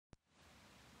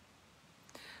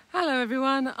Hello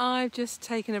everyone, I've just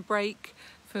taken a break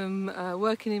from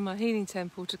working in my healing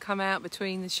temple to come out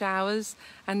between the showers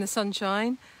and the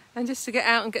sunshine and just to get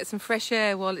out and get some fresh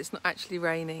air while it's not actually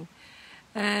raining.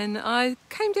 And I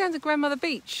came down to Grandmother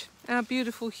Beech, our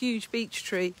beautiful huge beech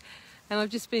tree, and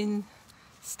I've just been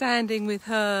standing with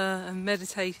her and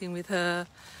meditating with her,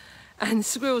 and the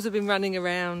squirrels have been running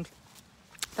around.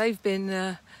 They've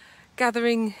been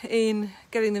gathering in,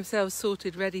 getting themselves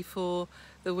sorted, ready for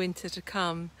the winter to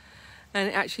come. And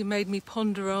it actually made me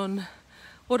ponder on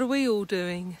what are we all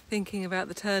doing, thinking about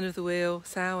the turn of the wheel,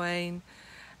 Samhain,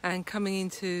 and coming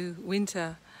into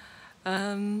winter.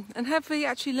 And have we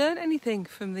actually learned anything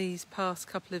from these past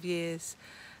couple of years?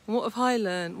 And what have I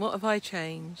learned? What have I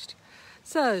changed?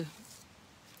 So,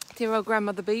 dear old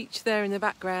Grandmother Beech there in the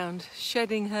background,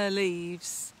 shedding her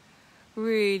leaves.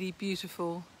 Really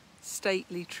beautiful,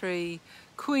 stately tree,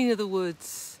 queen of the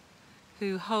woods,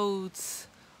 who holds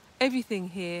everything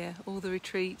here, all the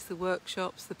retreats, the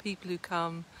workshops, the people who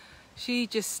come. She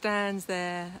just stands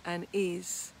there and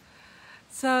is.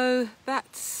 So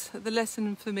that's the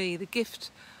lesson for me, the gift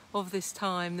of this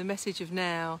time, the message of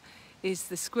now is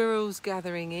the squirrels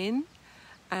gathering in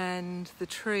and the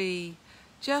tree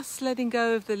just letting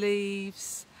go of the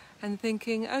leaves and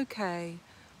thinking, okay,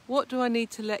 what do I need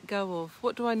to let go of?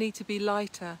 What do I need to be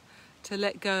lighter to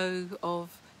let go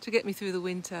of to get me through the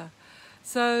winter?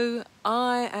 So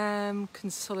I am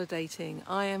consolidating,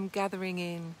 I am gathering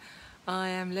in, I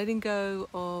am letting go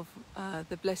of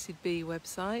the Blessed Bee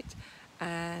website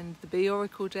and the Bee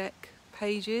Oracle deck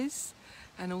pages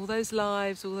and all those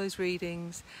lives, all those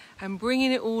readings, and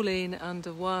bringing it all in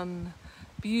under one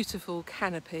beautiful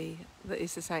canopy that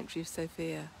is the Sanctuary of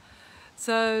Sophia.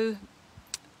 So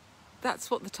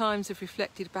that's what the times have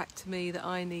reflected back to me that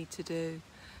I need to do.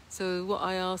 So what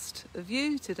I asked of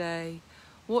you today,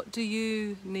 what do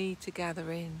you need to gather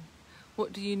in?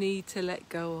 What do you need to let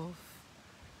go of?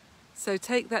 So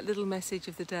take that little message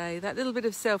of the day, that little bit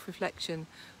of self-reflection,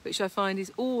 which I find is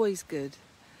always good.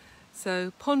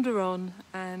 So ponder on,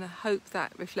 and I hope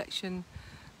that reflection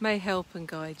may help and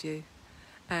guide you.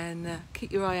 And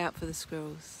keep your eye out for the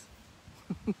squirrels.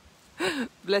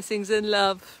 Blessings and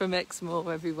love from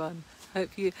Exmoor, everyone.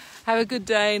 Hope you have a good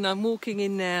day, and I'm walking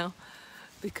in now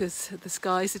because the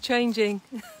skies are changing.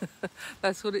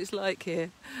 That's what it's like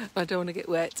here. I don't want to get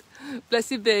wet.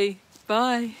 Blessed be.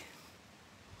 Bye.